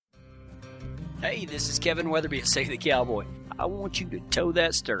Hey, this is Kevin Weatherby, Say the Cowboy. I want you to toe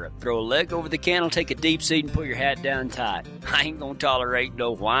that stirrup, throw a leg over the cantle, take a deep seat, and pull your hat down tight. I ain't gonna tolerate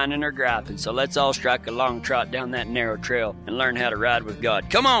no whining or griping, so let's all strike a long trot down that narrow trail and learn how to ride with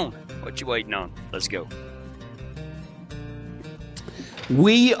God. Come on! What you waiting on? Let's go.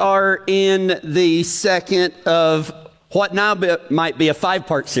 We are in the second of what now might be a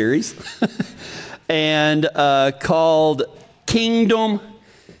 5-part series and called Kingdom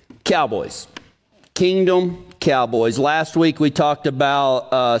Cowboys. Kingdom Cowboys. Last week we talked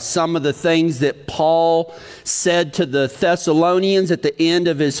about some of the things that Paul said to the Thessalonians at the end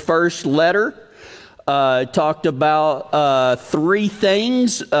of his first letter. Talked about 3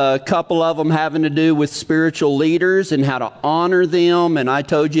 things, a couple of them having to do with spiritual leaders and how to honor them. And I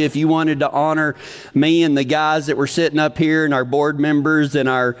told you if you wanted to honor me and the guys that were sitting up here and our board members and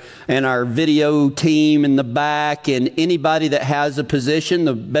our video team in the back and anybody that has a position,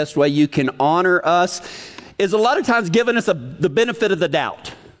 the best way you can honor us is a lot of times giving us the benefit of the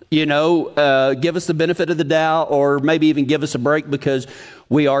doubt. You know, give us the benefit of the doubt, or maybe even give us a break because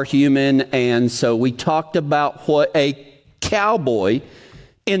we are human. And so we talked about what a cowboy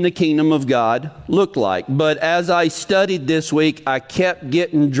in the kingdom of God looked like. But as I studied this week, I kept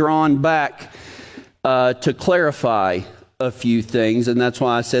getting drawn back to clarify a few things. And that's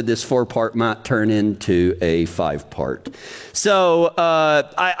why I said this 4-part might turn into a 5-part. So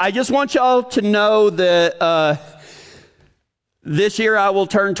I just want y'all to know that this year I will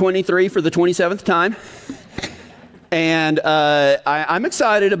turn 23 for the 27th time. And I'm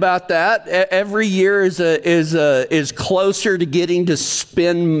excited about that. Every year is closer to getting to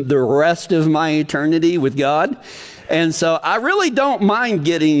spend the rest of my eternity with God. And so I really don't mind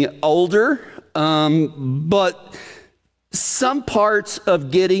getting older. But some parts of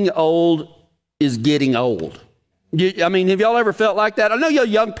getting old is getting old. I mean, have y'all ever felt like that? I know y'all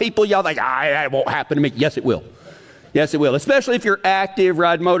young people, y'all think, it won't happen to me. Yes, it will. Yes, it will. Especially if you're active,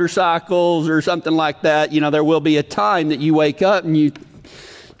 ride motorcycles or something like that. You know, there will be a time that you wake up and you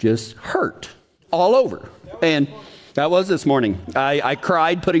just hurt all over. And that was this morning. I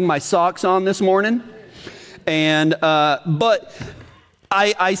cried putting my socks on this morning. And but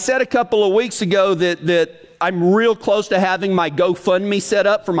I said a couple of weeks ago that I'm real close to having my GoFundMe set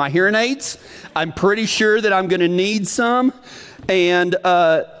up for my hearing aids. I'm pretty sure that I'm going to need some. And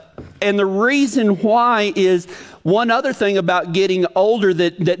the reason why is one other thing about getting older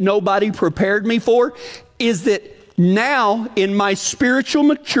that nobody prepared me for is that now in my spiritual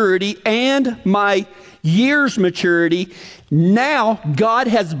maturity and my years maturity, now God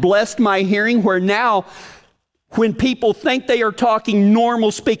has blessed my hearing where now when people think they are talking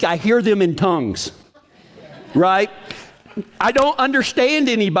normal speak, I hear them in tongues, right? I don't understand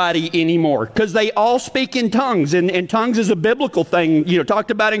anybody anymore because they all speak in tongues, and tongues is a biblical thing, you know,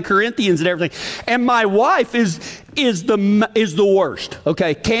 talked about in Corinthians and everything. And my wife is the worst.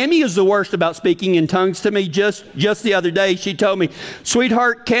 Okay, Cammie is the worst about speaking in tongues to me. Just the other day, she told me,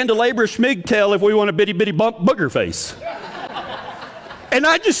 "Sweetheart, candelabra schmigtail if we want a bitty bitty bump booger face." And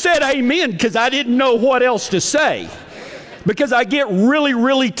I just said amen because I didn't know what else to say because I get really,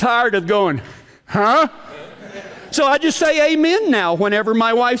 really tired of going, huh? So I just say amen now whenever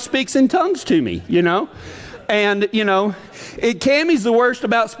my wife speaks in tongues to me, you know. And, you know, Cammie's the worst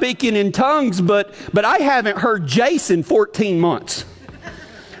about speaking in tongues, but I haven't heard Jace in 14 months.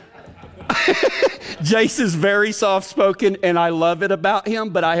 Jace is very soft-spoken, and I love it about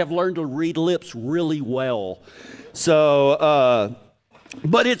him, but I have learned to read lips really well. So,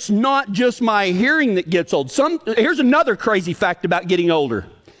 but it's not just my hearing that gets old. Here's another crazy fact about getting older.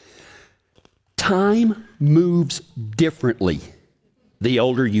 Time moves differently the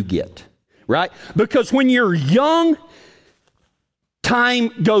older you get, right? Because when you're young, time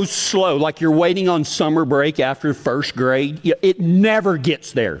goes slow, like you're waiting on summer break after first grade. It never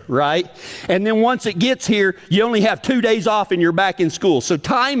gets there, right? And then once it gets here, you only have 2 days off and you're back in school. So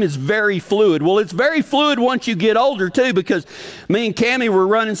time is very fluid. Well, it's very fluid once you get older too, because me and Cammie were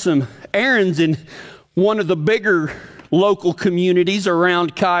running some errands in one of the bigger local communities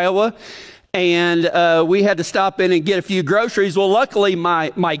around Kiowa. And we had to stop in and get a few groceries. Well, luckily,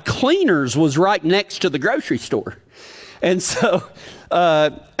 my cleaners was right next to the grocery store. And so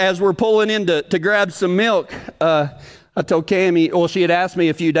as we're pulling in to grab some milk, I told Cammie, well, she had asked me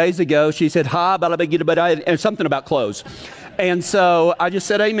a few days ago. She said, and something about clothes. And so I just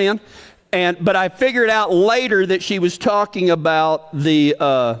said, amen. But I figured out later that she was talking about she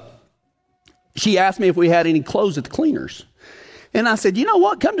asked me if we had any clothes at the cleaners. And I said, you know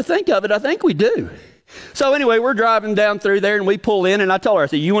what? Come to think of it, I think we do. So anyway, we're driving down through there and we pull in and I told her, I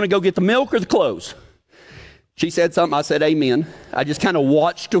said, you want to go get the milk or the clothes? She said something, I said amen. I just kind of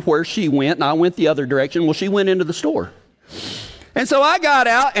watched to where she went, and I went the other direction. Well, she went into the store. And so I got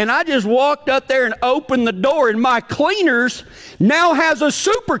out, and I just walked up there and opened the door, and my cleaners now has a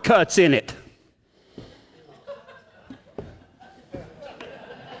Supercuts in it.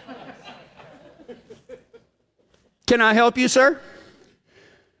 Can I help you, sir?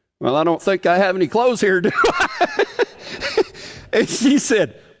 Well, I don't think I have any clothes here, do I? And she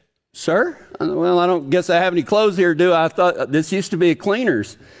said, sir? Well, I don't guess I have any clothes here, do I? I thought this used to be a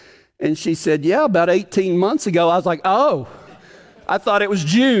cleaner's. And she said, yeah, about 18 months ago. I was like, oh, I thought it was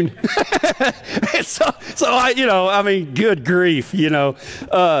June. so I, good grief,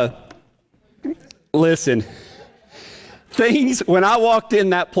 listen. Things, when I walked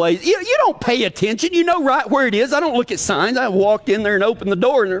in that place, you don't pay attention. You know right where it is. I don't look at signs. I walked in there and opened the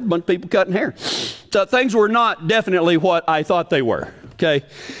door, and there were a bunch of people cutting hair. So things were not definitely what I thought they were, okay?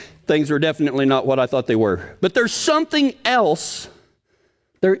 Things were definitely not what I thought they were. But there's something else.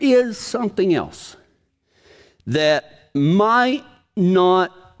 There is something else that might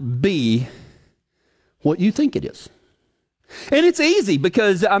not be what you think it is. And it's easy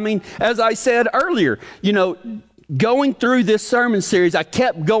because, as I said earlier, going through this sermon series, I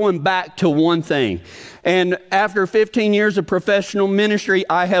kept going back to one thing. And after 15 years of professional ministry,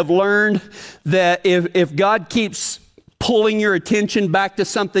 I have learned that if God keeps pulling your attention back to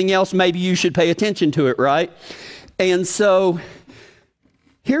something else, maybe you should pay attention to it, right? And so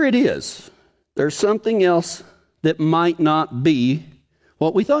here it is. There's something else that might not be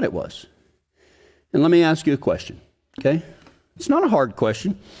what we thought it was. And let me ask you a question, okay? It's not a hard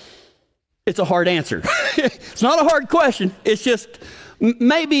question. It's a hard answer. It's not a hard question. It's just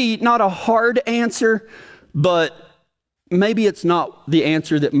maybe not a hard answer, but maybe it's not the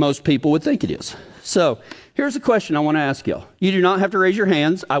answer that most people would think it is. So here's a question I want to ask y'all. You do not have to raise your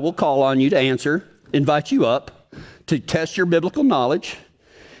hands. I will call on you to answer, invite you up to test your biblical knowledge.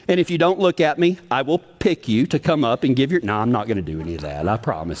 And if you don't look at me, I will pick you to come up and give your... No, I'm not going to do any of that. I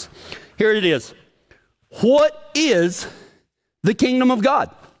promise. Here it is. What is the kingdom of God?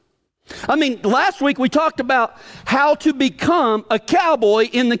 Last week we talked about how to become a cowboy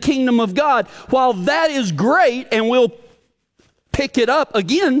in the kingdom of God. While that is great, and we'll pick it up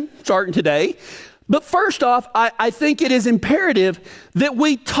again starting today, but first off, I think it is imperative that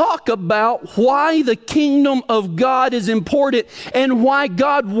we talk about why the kingdom of God is important and why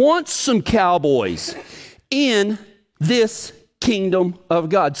God wants some cowboys in this kingdom of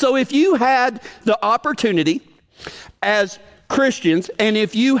God. So if you had the opportunity as Christians, and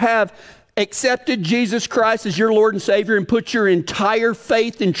if you have accepted Jesus Christ as your Lord and Savior and put your entire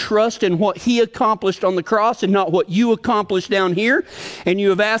faith and trust in what He accomplished on the cross and not what you accomplished down here, and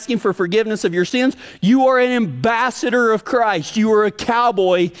you have asked Him for forgiveness of your sins, you are an ambassador of Christ. You are a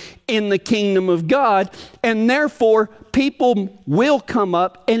cowboy in the kingdom of God, and therefore people will come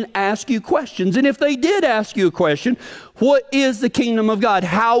up and ask you questions. And if they did ask you a question, what is the kingdom of God?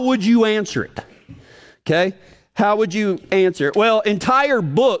 How would you answer it? Okay? How would you answer it? Well, entire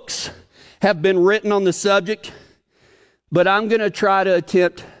books have been written on the subject, but I'm going to try to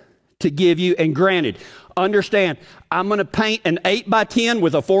attempt to give you, and granted, understand, I'm going to paint an 8x10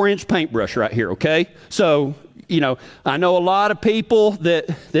 with a 4-inch paintbrush right here, okay? So, I know a lot of people that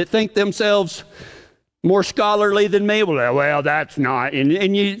think themselves more scholarly than me. Well, that's not,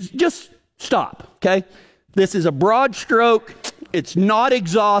 and you just stop, okay? This is a broad stroke. It's not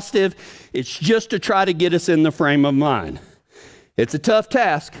exhaustive. It's just to try to get us in the frame of mind. It's a tough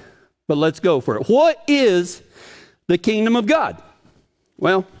task, but let's go for it. What is the kingdom of God?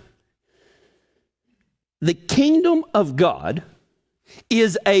 Well, the kingdom of God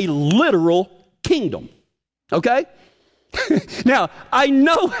is a literal kingdom, okay? Now, I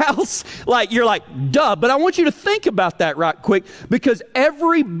know how, you're like, duh, but I want you to think about that right quick, because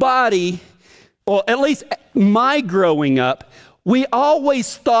everybody, or at least my growing up, we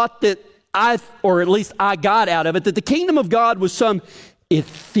always thought that or at least I got out of it, that the kingdom of God was some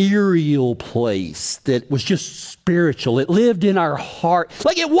ethereal place that was just spiritual. It lived in our heart.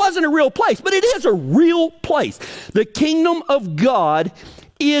 Like it wasn't a real place, but it is a real place. The kingdom of God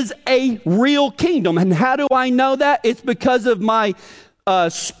is a real kingdom. And how do I know that? It's because of my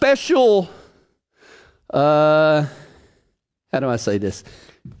special, how do I say this?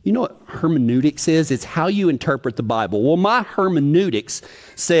 You know what hermeneutics is? It's how you interpret the Bible. Well, my hermeneutics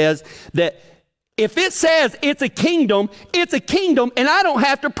says that if it says it's a kingdom, and I don't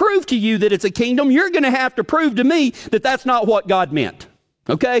have to prove to you that it's a kingdom. You're going to have to prove to me that that's not what God meant,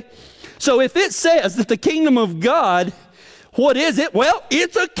 okay? So if it says that the kingdom of God, what is it? Well,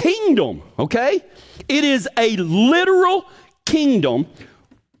 it's a kingdom, okay? It is a literal kingdom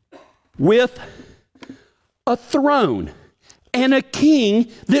with a throne and a king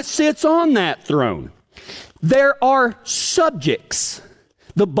that sits on that throne. There are subjects.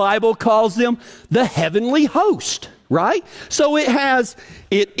 The Bible calls them the heavenly host, right? So it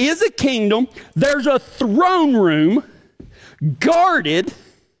is a kingdom. There's a throne room guarded,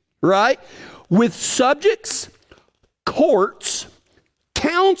 right, with subjects, courts,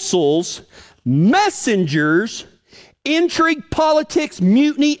 councils, messengers, intrigue, politics,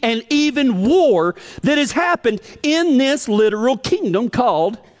 mutiny, and even war that has happened in this literal kingdom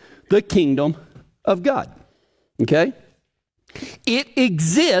called the kingdom of God. Okay? It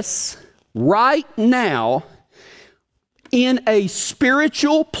exists right now in a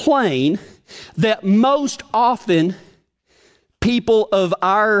spiritual plane that most often people of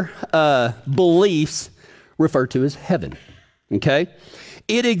our beliefs refer to as heaven. Okay?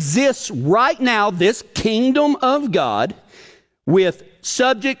 It exists right now, this kingdom of God, with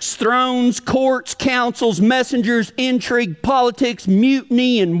subjects, thrones, courts, councils, messengers, intrigue, politics,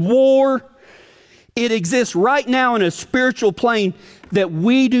 mutiny, and war. It exists right now in a spiritual plane that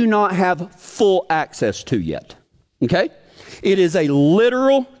we do not have full access to yet. Okay? It is a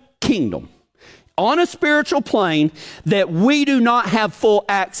literal kingdom on a spiritual plane that we do not have full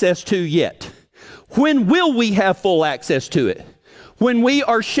access to yet. When will we have full access to it? When we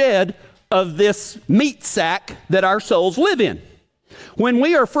are shed of this meat sack that our souls live in. When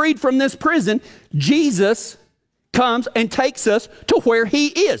we are freed from this prison, Jesus comes and takes us to where he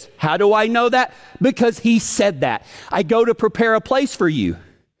is. How do I know that? Because he said that. I go to prepare a place for you.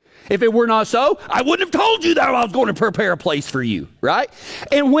 If it were not so, I wouldn't have told you that I was going to prepare a place for you, right?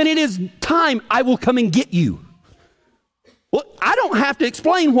 And when it is time, I will come and get you. Well, I don't have to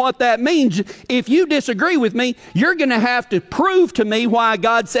explain what that means. If you disagree with me, you're going to have to prove to me why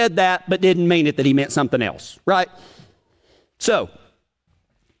God said that, but didn't mean it, that he meant something else, right? So,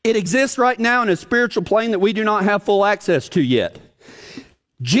 it exists right now in a spiritual plane that we do not have full access to yet.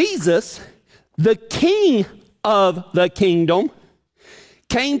 Jesus, the King of the kingdom,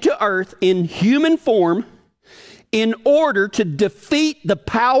 came to earth in human form in order to defeat the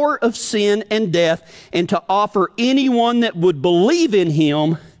power of sin and death and to offer anyone that would believe in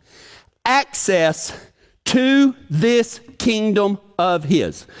him access to this kingdom of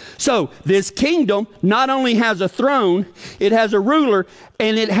his. So this kingdom not only has a throne, it has a ruler,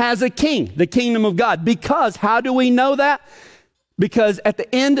 and it has a king, the kingdom of God. Because how do we know that? Because at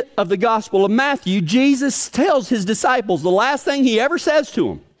the end of the Gospel of Matthew, Jesus tells his disciples, the last thing he ever says to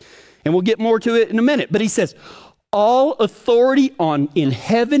them, and we'll get more to it in a minute, but he says, all authority in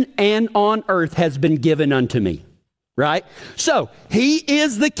heaven and on earth has been given unto me, right? So he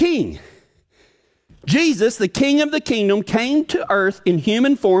is the king. Jesus, the King of the kingdom, came to earth in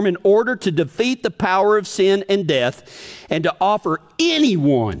human form in order to defeat the power of sin and death and to offer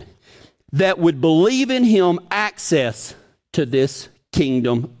anyone that would believe in him access to this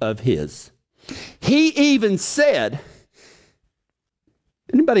kingdom of his. He even said,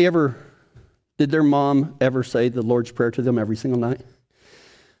 did their mom ever say the Lord's Prayer to them every single night?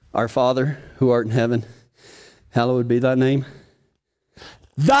 Our Father, who art in heaven, hallowed be thy name.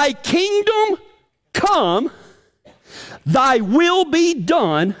 Thy kingdom come, thy will be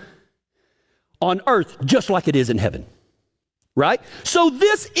done on earth just like it is in heaven. Right? So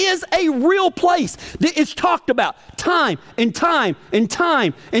this is a real place that is talked about time and time and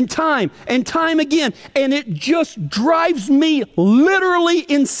time and time and time again. And it just drives me literally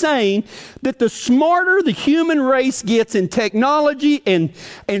insane that the smarter the human race gets in technology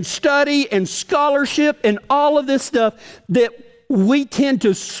and study and scholarship and all of this stuff, that we tend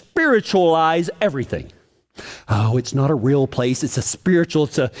to spiritualize everything. Oh, it's not a real place. It's a spiritual,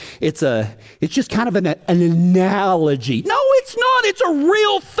 it's just kind of an analogy. No, it's not. It's a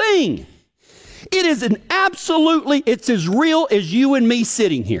real thing. It is it's as real as you and me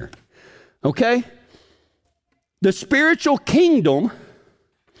sitting here. Okay? The spiritual kingdom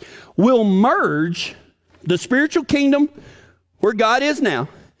will merge, the spiritual kingdom where God is now,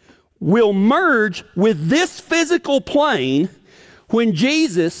 will merge with this physical plane when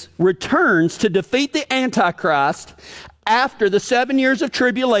Jesus returns to defeat the Antichrist after the 7 years of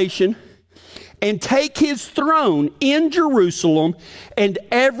tribulation and take his throne in Jerusalem, and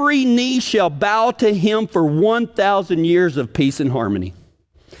every knee shall bow to him for 1,000 years of peace and harmony.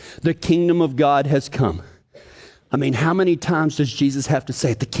 The kingdom of God has come. I mean, how many times does Jesus have to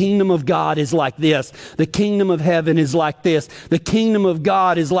say it? The kingdom of God is like this. The kingdom of heaven is like this. The kingdom of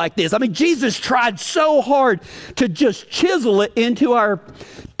God is like this. I mean, Jesus tried so hard to just chisel it into our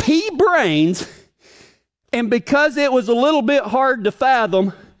pea brains. And because it was a little bit hard to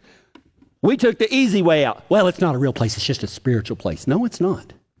fathom, we took the easy way out. Well, it's not a real place. It's just a spiritual place. No, it's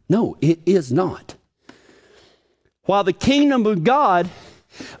not. No, it is not. while the kingdom of God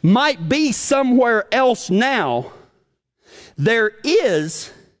might be somewhere else now, there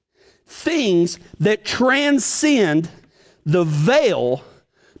is things that transcend the veil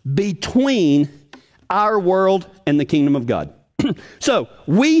between our world and the kingdom of God. So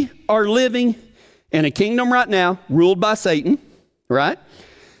we are living in a kingdom right now ruled by Satan, right?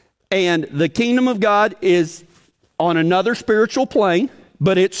 And the kingdom of God is on another spiritual plane,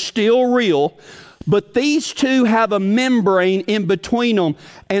 but it's still real. But these two have a membrane in between them,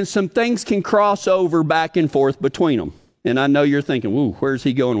 and some things can cross over back and forth between them. And I know you're thinking, "Ooh, where's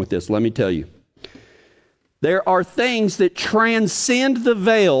he going with this?" Let me tell you. There are things that transcend the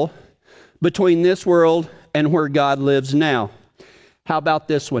veil between this world and where God lives now. How about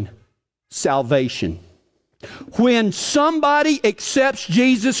this one? Salvation. When somebody accepts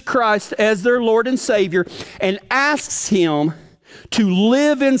Jesus Christ as their Lord and Savior and asks Him to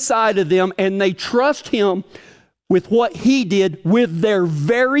live inside of them, and they trust Him with what He did with their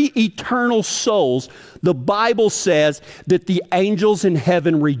very eternal souls, the Bible says that the angels in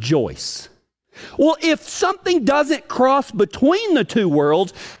heaven rejoice. Well, if something doesn't cross between the two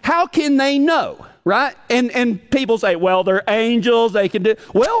worlds, how can they know, right? And people say, well, they're angels, they can do...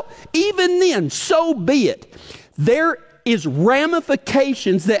 Well, even then, so be it. There is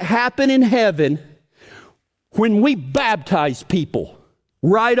ramifications that happen in heaven when we baptize people.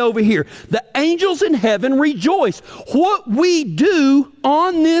 Right over here. The angels in heaven rejoice. What we do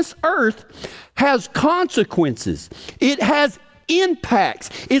on this earth has consequences. It has impacts.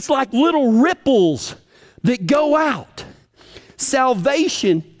 It's like little ripples that go out.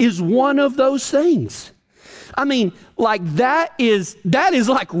 Salvation is one of those things. I mean, like that is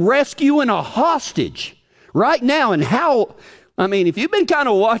like rescuing a hostage right now. And if you've been kind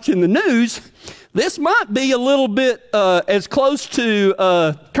of watching the news, this might be a little bit as close to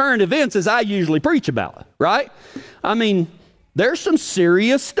current events as I usually preach about, right? I mean, there's some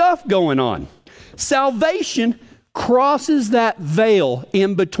serious stuff going on. Salvation crosses that veil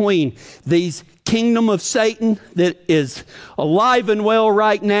in between these kingdom of Satan that is alive and well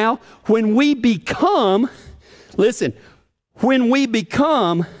right now. When we become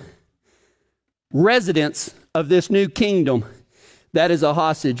residents of this new kingdom, that is a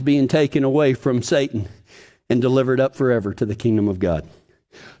hostage being taken away from Satan and delivered up forever to the kingdom of God.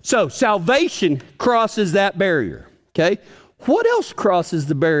 So salvation crosses that barrier, okay? What else crosses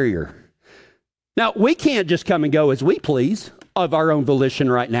the barrier? Now, we can't just come and go as we please of our own volition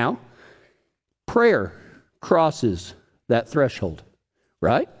right now. Prayer crosses that threshold,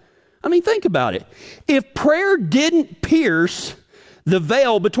 right? I mean, think about it. If prayer didn't pierce the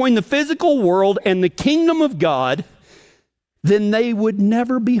veil between the physical world and the kingdom of God, then they would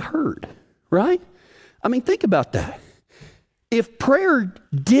never be heard, right? I mean, think about that. If prayer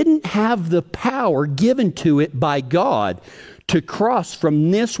didn't have the power given to it by God to cross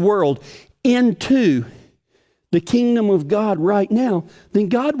from this world into the kingdom of God right now, then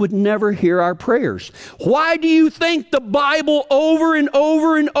God would never hear our prayers. Why do you think the Bible over and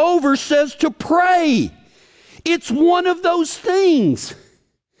over and over says to pray? It's one of those things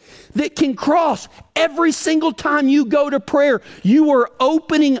that can cross every single time you go to prayer. You are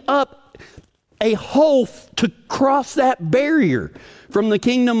opening up a hole to cross that barrier from the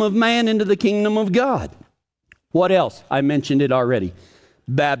kingdom of man into the kingdom of God. What else? I mentioned it already.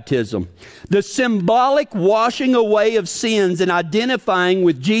 Baptism. The symbolic washing away of sins and identifying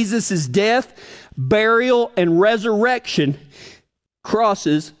with Jesus' death, burial, and resurrection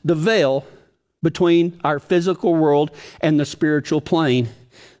crosses the veil between our physical world and the spiritual plane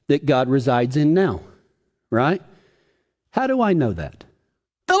that God resides in now, right? How do I know that?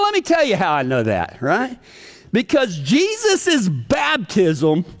 Now, let me tell you how I know that, right? Because Jesus'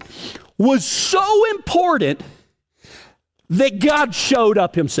 baptism was so important that God showed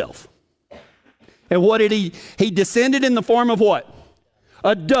up himself. And what did he? He descended in the form of what?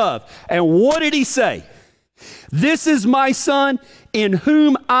 A dove. And what did he say? This is my son in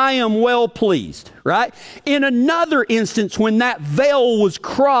whom I am well pleased, right? In another instance, when that veil was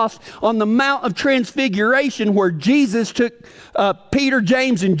crossed on the Mount of Transfiguration, where Jesus took Peter,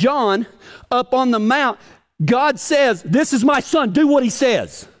 James, and John up on the mount, God says, this is my son, do what he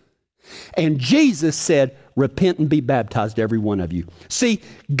says. And Jesus said, repent and be baptized, every one of you. See,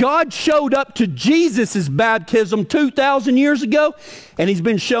 God showed up to Jesus' baptism 2,000 years ago, and he's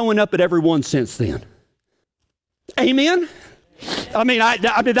been showing up at every one since then. Amen? I mean,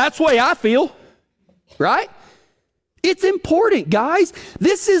 that's the way I feel, right? It's important, guys.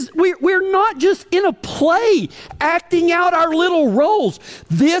 We're not just in a play acting out our little roles.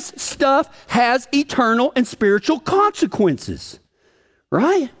 This stuff has eternal and spiritual consequences,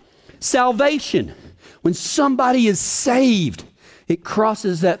 right? Salvation. When somebody is saved, it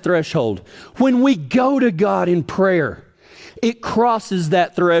crosses that threshold. When we go to God in prayer, it crosses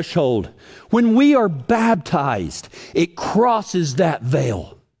that threshold. When we are baptized, it crosses that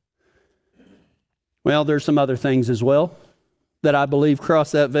veil. Well, there's some other things as well that I believe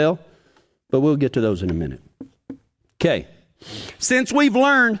cross that veil, but we'll get to those in a minute. Okay. Since we've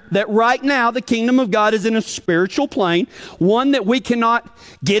learned that right now the kingdom of God is in a spiritual plane, one that we cannot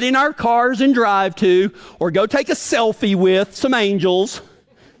get in our cars and drive to or go take a selfie with some angels,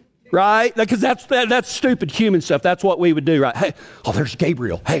 right? Because that's stupid human stuff. That's what we would do, right? Hey, oh, there's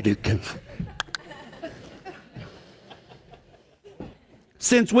Gabriel. Hey, dude.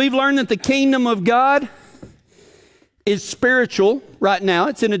 Since we've learned that the kingdom of God is spiritual right now,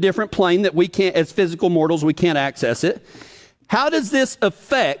 it's in a different plane that we can't, as physical mortals, we can't access it. How does this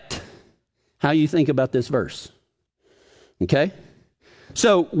affect how you think about this verse? Okay?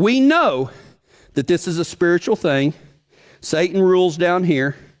 So we know that this is a spiritual thing. Satan rules down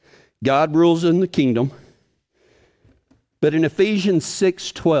here. God rules in the kingdom. But in Ephesians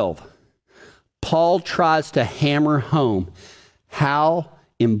 6:12, Paul tries to hammer home how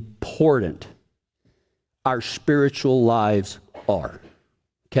important our spiritual lives are.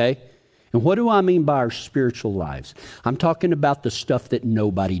 Okay? And what do I mean by our spiritual lives? I'm talking about the stuff that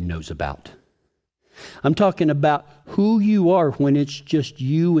nobody knows about. I'm talking about who you are when it's just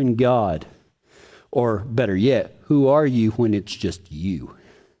you and God. Or better yet, who are you when it's just you?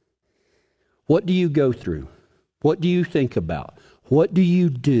 What do you go through? What do you think about? What do you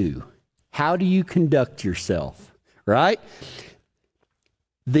do? How do you conduct yourself? Right?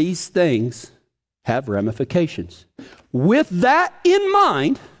 These things have ramifications. With that in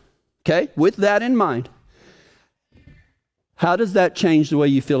mind, how does that change the way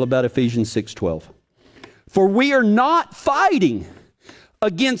you feel about Ephesians 6:12? For we are not fighting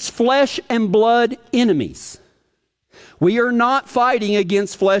against flesh and blood enemies. We are not fighting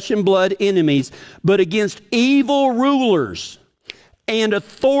against flesh and blood enemies, but against evil rulers and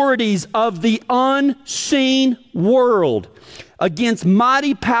authorities of the unseen world, against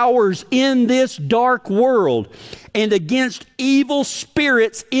mighty powers in this dark world, and against evil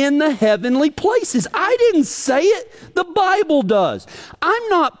spirits in the heavenly places. I didn't say it. The Bible does. I'm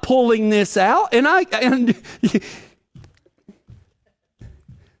not pulling this out. And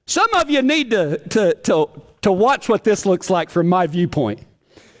some of you need to watch what this looks like from my viewpoint.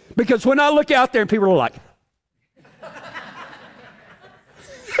 Because when I look out there and people are like,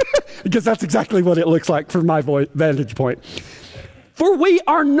 because that's exactly what it looks like from my vantage point. For we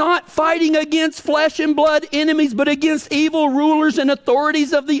are not fighting against flesh and blood enemies, but against evil rulers and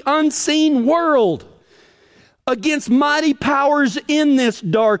authorities of the unseen world, against mighty powers in this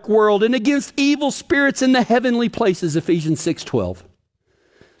dark world, and against evil spirits in the heavenly places, Ephesians 6:12.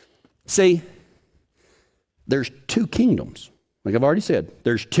 See, there's two kingdoms. Like I've already said,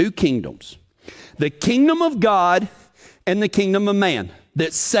 there's two kingdoms. The kingdom of God and the kingdom of man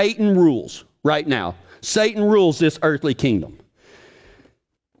that Satan rules right now. Satan rules this earthly kingdom.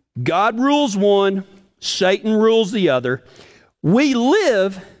 God rules one, Satan rules the other. We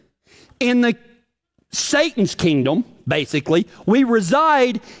live in Satan's kingdom, basically. We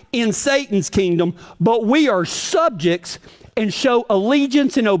reside in Satan's kingdom, but we are subjects and show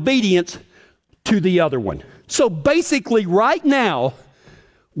allegiance and obedience to the other one. So basically, right now,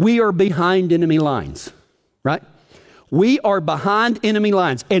 we are behind enemy lines, right? We are behind enemy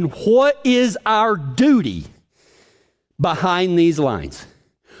lines. And what is our duty behind these lines?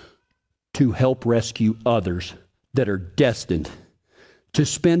 To help rescue others that are destined to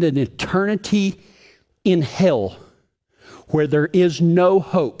spend an eternity in hell where there is no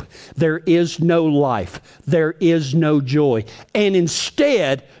hope, there is no life, there is no joy. And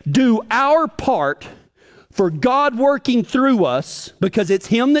instead, do our part for God working through us, because it's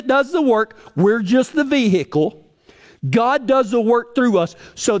Him that does the work, we're just the vehicle. God does the work through us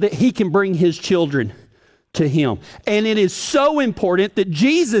so that He can bring His children to Him. And it is so important that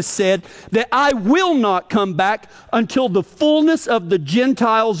Jesus said that I will not come back until the fullness of the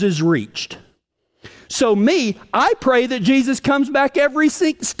Gentiles is reached. So I pray that Jesus comes back every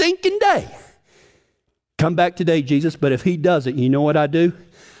stinking day. Come back today, Jesus. But if He doesn't, you know what I do?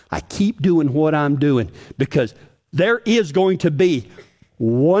 I keep doing what I'm doing, because there is going to be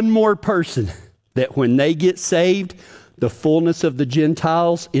one more person that when they get saved, the fullness of the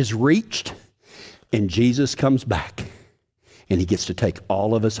Gentiles is reached, and Jesus comes back, and He gets to take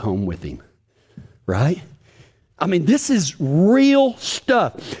all of us home with Him. Right? I mean, this is real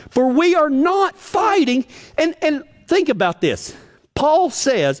stuff. For we are not fighting, and think about this. Paul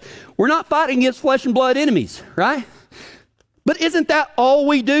says we're not fighting against flesh and blood enemies, right? But isn't that all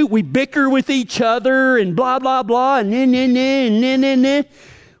we do? We bicker with each other and blah, blah, blah, and nah,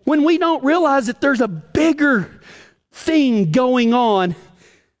 when we don't realize that there's a bigger thing going on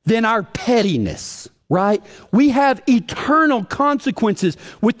than our pettiness, right? We have eternal consequences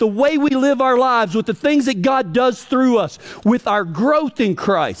with the way we live our lives, with the things that God does through us, with our growth in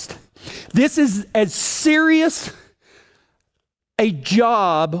Christ. This is as serious a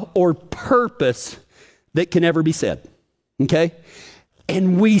job or purpose that can ever be said. Okay?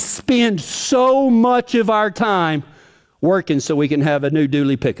 And we spend so much of our time working so we can have a new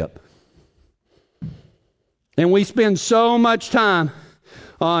dually pickup. And we spend so much time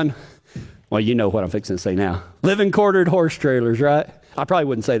on, well, you know what I'm fixing to say now. Living quartered horse trailers, right? I probably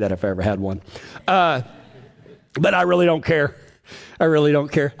wouldn't say that if I ever had one. But I really don't care. I really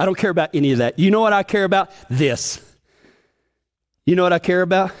don't care. I don't care about any of that. You know what I care about? This. You know what I care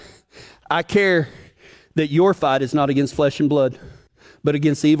about? I care that your fight is not against flesh and blood, but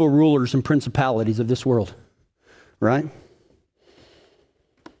against evil rulers and principalities of this world. Right?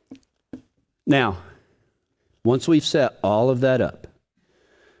 Now, once we've set all of that up,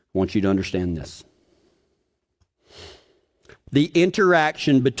 I want you to understand this. The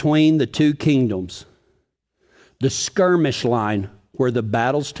interaction between the two kingdoms, the skirmish line where the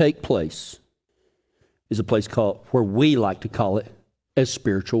battles take place, is a place called, where we like to call it, as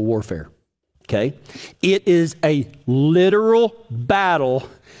spiritual warfare. Okay? It is a literal battle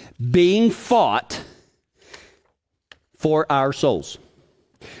being fought for our souls.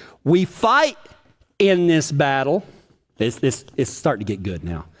 We fight in this battle. It's starting to get good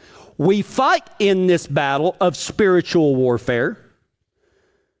now. We fight in this battle of spiritual warfare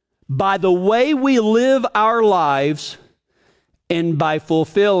by the way we live our lives and by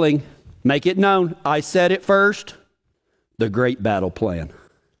fulfilling, make it known, I said it first, the great battle plan.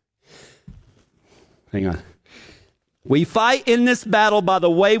 Hang on. We fight in this battle by the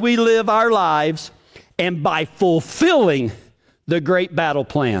way we live our lives and by fulfilling the great battle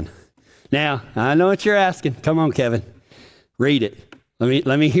plan. Now, I know what you're asking. Come on, Kevin. Read it.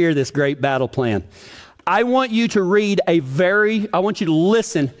 Let me hear this great battle plan. I want you to I want you to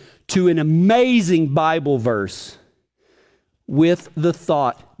listen to an amazing Bible verse with the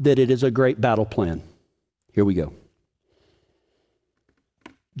thought that it is a great battle plan. Here we go.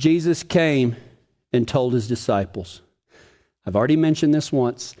 Jesus came and told his disciples. I've already mentioned this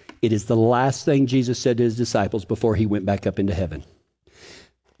once. It is the last thing Jesus said to his disciples before he went back up into heaven.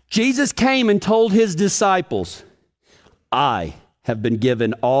 Jesus came and told his disciples, I have been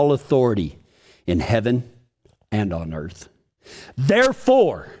given all authority in heaven and on earth.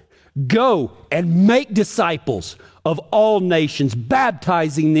 Therefore, go and make disciples of all nations,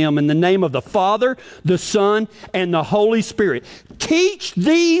 baptizing them in the name of the Father, the Son, and the Holy Spirit. Teach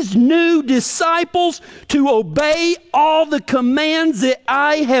these new disciples to obey all the commands that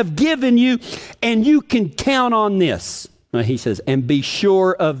I have given you, and you can count on this. Now he says, and be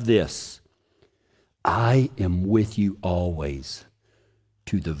sure of this, I am with you always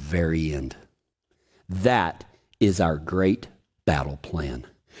to the very end. That is our great battle plan.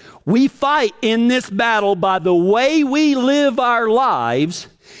 We fight in this battle by the way we live our lives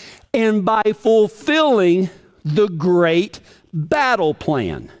and by fulfilling the great battle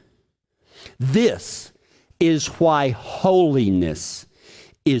plan. This is why holiness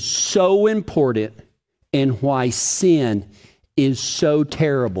is so important and why sin is so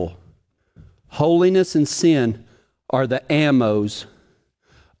terrible. Holiness and sin are the ammos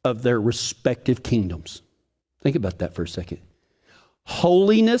of their respective kingdoms. Think about that for a second.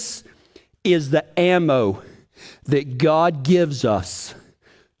 Holiness is the ammo that God gives us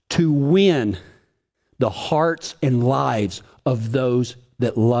to win the hearts and lives of those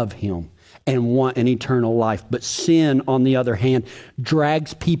that love him and want an eternal life. But sin, on the other hand,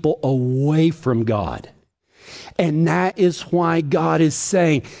 drags people away from God. And that is why God is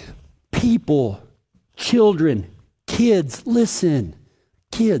saying, people, children, kids, listen.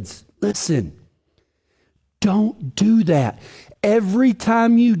 Kids, listen. Don't do that. Every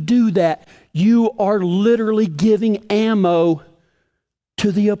time you do that, you are literally giving ammo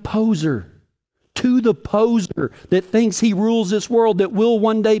to the opposer, to the poser that thinks he rules this world, that will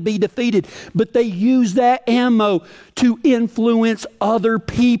one day be defeated. But they use that ammo to influence other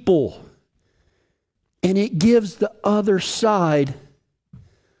people. And it gives the other side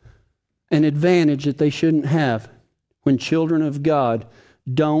an advantage that they shouldn't have when children of God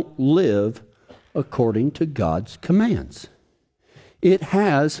don't live according to God's commands. It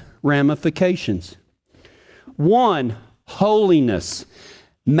has ramifications. One, holiness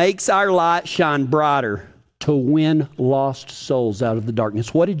makes our light shine brighter to win lost souls out of the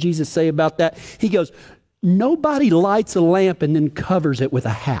darkness. What did Jesus say about that? He goes, Nobody lights a lamp and then covers it with a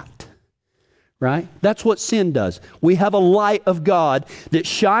hat, right? That's what sin does. We have a light of God that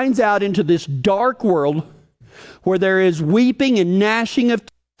shines out into this dark world where there is weeping and gnashing of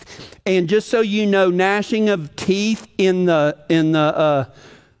teeth. And just so you know, gnashing of teeth in the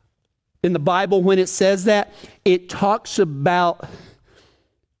Bible, when it says that, it talks about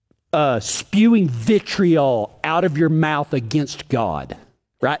spewing vitriol out of your mouth against God,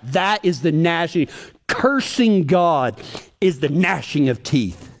 right? That is the gnashing. Cursing God is the gnashing of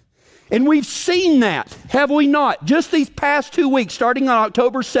teeth. And we've seen that, have we not? Just these past 2 weeks, starting on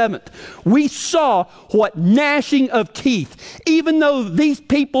October 7th, we saw what gnashing of teeth, even though these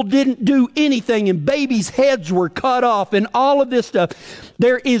people didn't do anything and babies' heads were cut off and all of this stuff,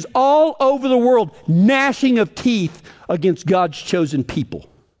 there is all over the world gnashing of teeth against God's chosen people.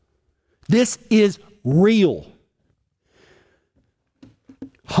 This is real.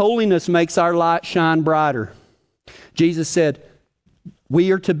 Holiness makes our light shine brighter. Jesus said,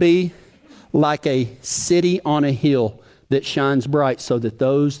 we are to be like a city on a hill that shines bright so that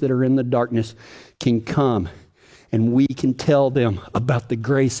those that are in the darkness can come and we can tell them about the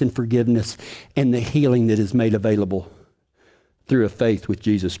grace and forgiveness and the healing that is made available through a faith with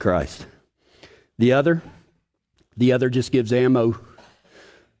Jesus Christ. The other just gives ammo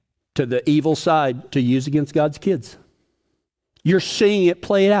to the evil side to use against God's kids. You're seeing it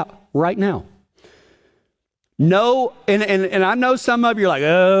play out right now. No, and I know some of you are like,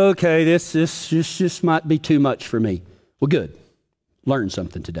 oh, okay, this just might be too much for me. Well, good. Learn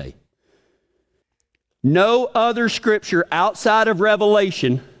something today. No other scripture outside of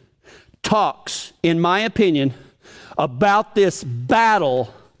Revelation talks, in my opinion, about this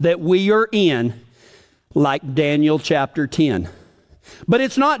battle that we are in like Daniel chapter 10. But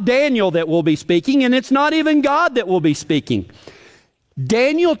it's not Daniel that will be speaking, and it's not even God that will be speaking.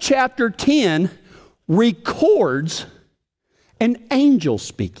 Daniel chapter 10 records an angel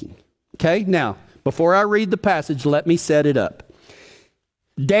speaking. Okay, now, before I read the passage, let me set it up.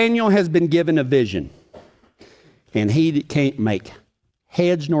 Daniel has been given a vision, and he can't make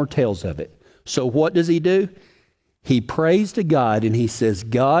heads nor tails of it. So what does he do? He prays to God, and he says,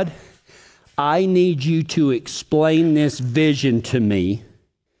 God, I need you to explain this vision to me.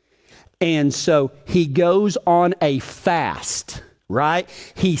 And so he goes on a fast, right?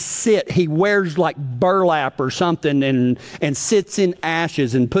 He wears like burlap or something and sits in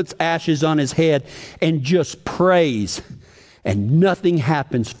ashes and puts ashes on his head and just prays. And nothing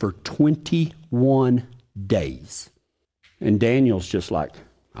happens for 21 days. And Daniel's just like,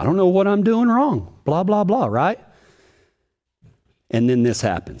 I don't know what I'm doing wrong. Blah, blah, blah, right? And then this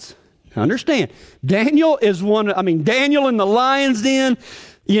happens. Understand, Daniel Daniel in the lion's den,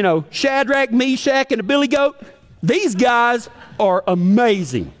 Shadrach, Meshach, and a billy goat. These guys are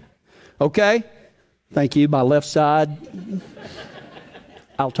amazing. Okay? Thank you, my left side.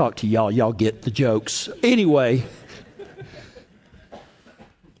 I'll talk to y'all. Y'all get the jokes. Anyway,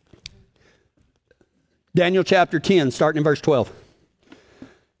 Daniel chapter 10, starting in verse 12.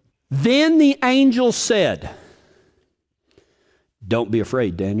 Then the angel said, don't be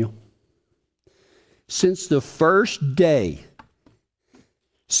afraid, Daniel. Since the first day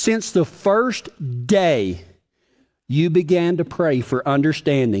you began to pray for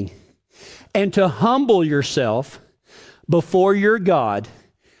understanding and to humble yourself before your God,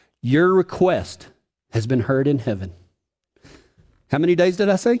 your request has been heard in heaven. How many days did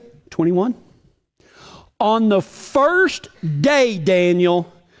I say? 21? On the first day,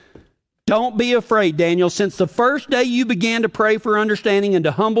 Daniel, don't be afraid, Daniel. Since the first day you began to pray for understanding and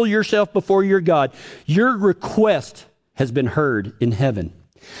to humble yourself before your God, your request has been heard in heaven.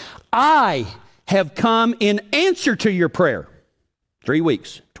 I have come in answer to your prayer. 3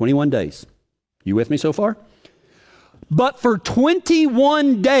 weeks, 21 days. You with me so far? But for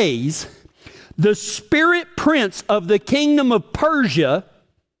 21 days, the spirit prince of the kingdom of Persia,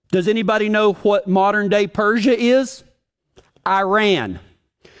 does anybody know what modern day Persia is? Iran.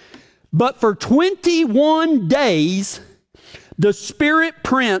 But for 21 days, the spirit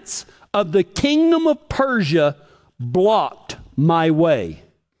prince of the kingdom of Persia blocked my way.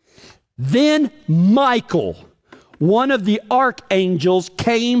 Then Michael, one of the archangels,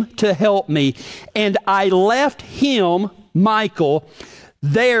 came to help me, and I left him, Michael,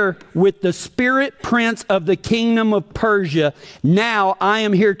 there with the spirit prince of the kingdom of Persia. Now I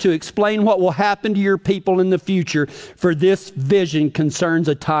am here to explain what will happen to your people in the future, for this vision concerns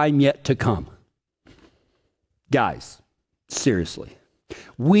a time yet to come. Guys, seriously,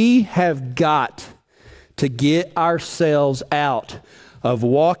 we have got to get ourselves out of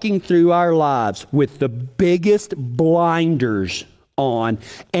walking through our lives with the biggest blinders on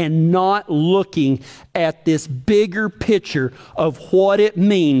and not looking at this bigger picture of what it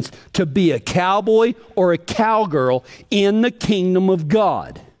means to be a cowboy or a cowgirl in the kingdom of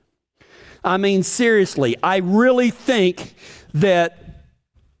God. I mean, seriously, I really think that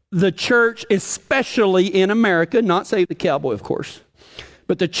the church, especially in America, not Save the Cowboy, of course,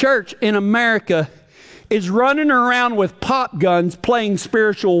 but the church in America is running around with pop guns playing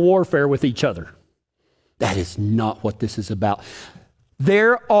spiritual warfare with each other. That is not what this is about.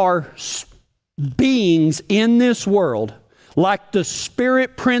 There are beings in this world, like the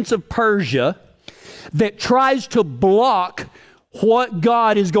spirit prince of Persia, that tries to block what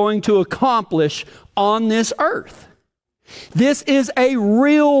God is going to accomplish on this earth. This is a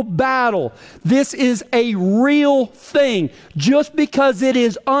real battle. This is a real thing. Just because it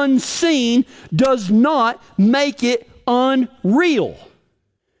is unseen does not make it unreal.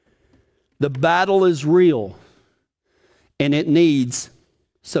 The battle is real, and it needs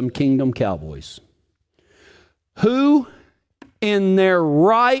some kingdom cowboys. Who in their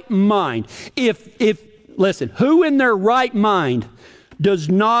right mind, who in their right mind does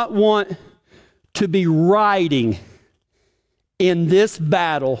not want to be riding in this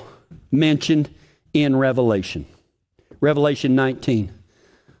battle mentioned in Revelation? Revelation 19,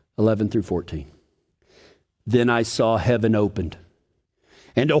 11 through 14. Then I saw heaven opened,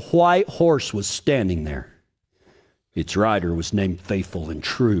 and a white horse was standing there. Its rider was named Faithful and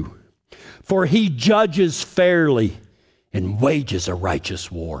True, for he judges fairly and wages a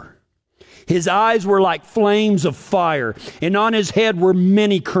righteous war. His eyes were like flames of fire, and on his head were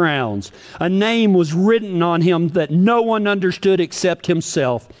many crowns. A name was written on him that no one understood except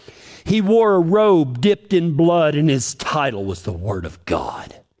himself. He wore a robe dipped in blood, and his title was the Word of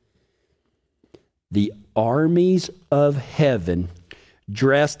God. The armies of heaven,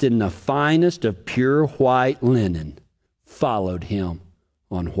 dressed in the finest of pure white linen, followed him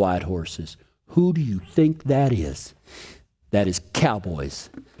on white horses. Who do you think that is? That is cowboys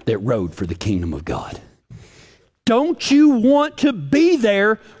that rode for the kingdom of God. Don't you want to be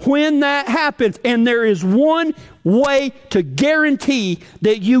there when that happens? And there is one way to guarantee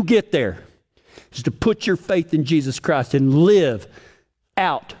that you get there, is to put your faith in Jesus Christ and live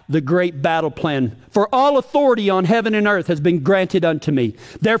out the great battle plan. For all authority on heaven and earth has been granted unto me.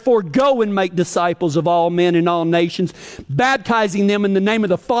 Therefore go and make disciples of all men and all nations, baptizing them in the name of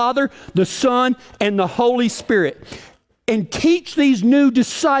the Father, the Son, and the Holy Spirit. And teach these new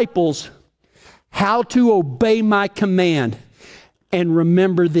disciples how to obey my command. And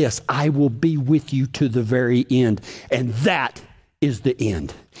remember this, I will be with you to the very end. And that is the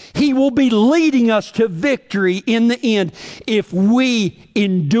end. He will be leading us to victory in the end if we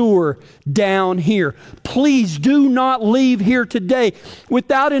endure down here. Please do not leave here today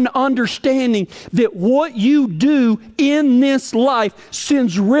without an understanding that what you do in this life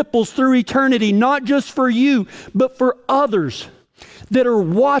sends ripples through eternity, not just for you, but for others that are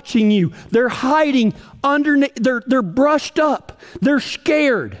watching you. They're hiding underneath, they're brushed up, they're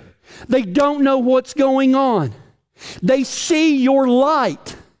scared, they don't know what's going on. They see your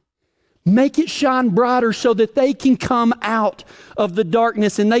light. Make it shine brighter so that they can come out of the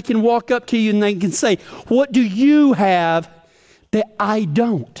darkness and they can walk up to you and they can say, what do you have that I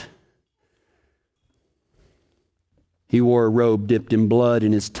don't? He wore a robe dipped in blood,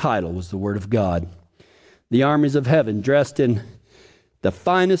 and his title was the Word of God. The armies of heaven, dressed in the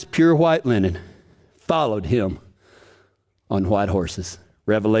finest pure white linen, followed him on white horses.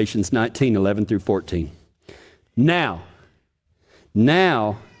 Revelations 19, 11 through 14. Now,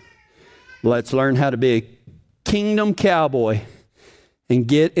 let's learn how to be a kingdom cowboy and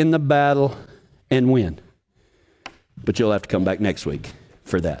get in the battle and win. But you'll have to come back next week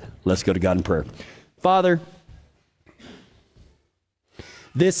for that. Let's go to God in prayer. Father,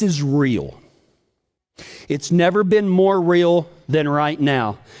 this is real. It's never been more real than right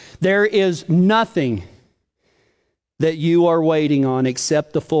now. There is nothing that you are waiting on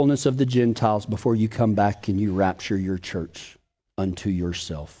except the fullness of the Gentiles before you come back and you rapture your church unto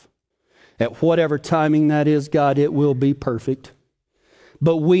yourself. At whatever timing that is, God, it will be perfect.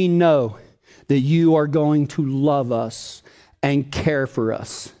 But we know that you are going to love us and care for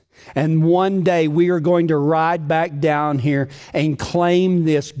us. And one day we are going to ride back down here and claim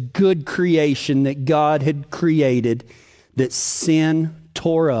this good creation that God had created, that sin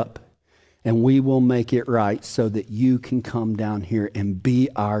tore up, and we will make it right so that you can come down here and be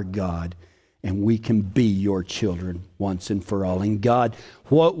our God, and we can be your children once and for all. And God,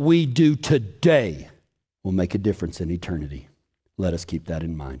 what we do today will make a difference in eternity. Let us keep that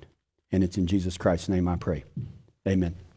in mind. And it's in Jesus Christ's name I pray. Amen.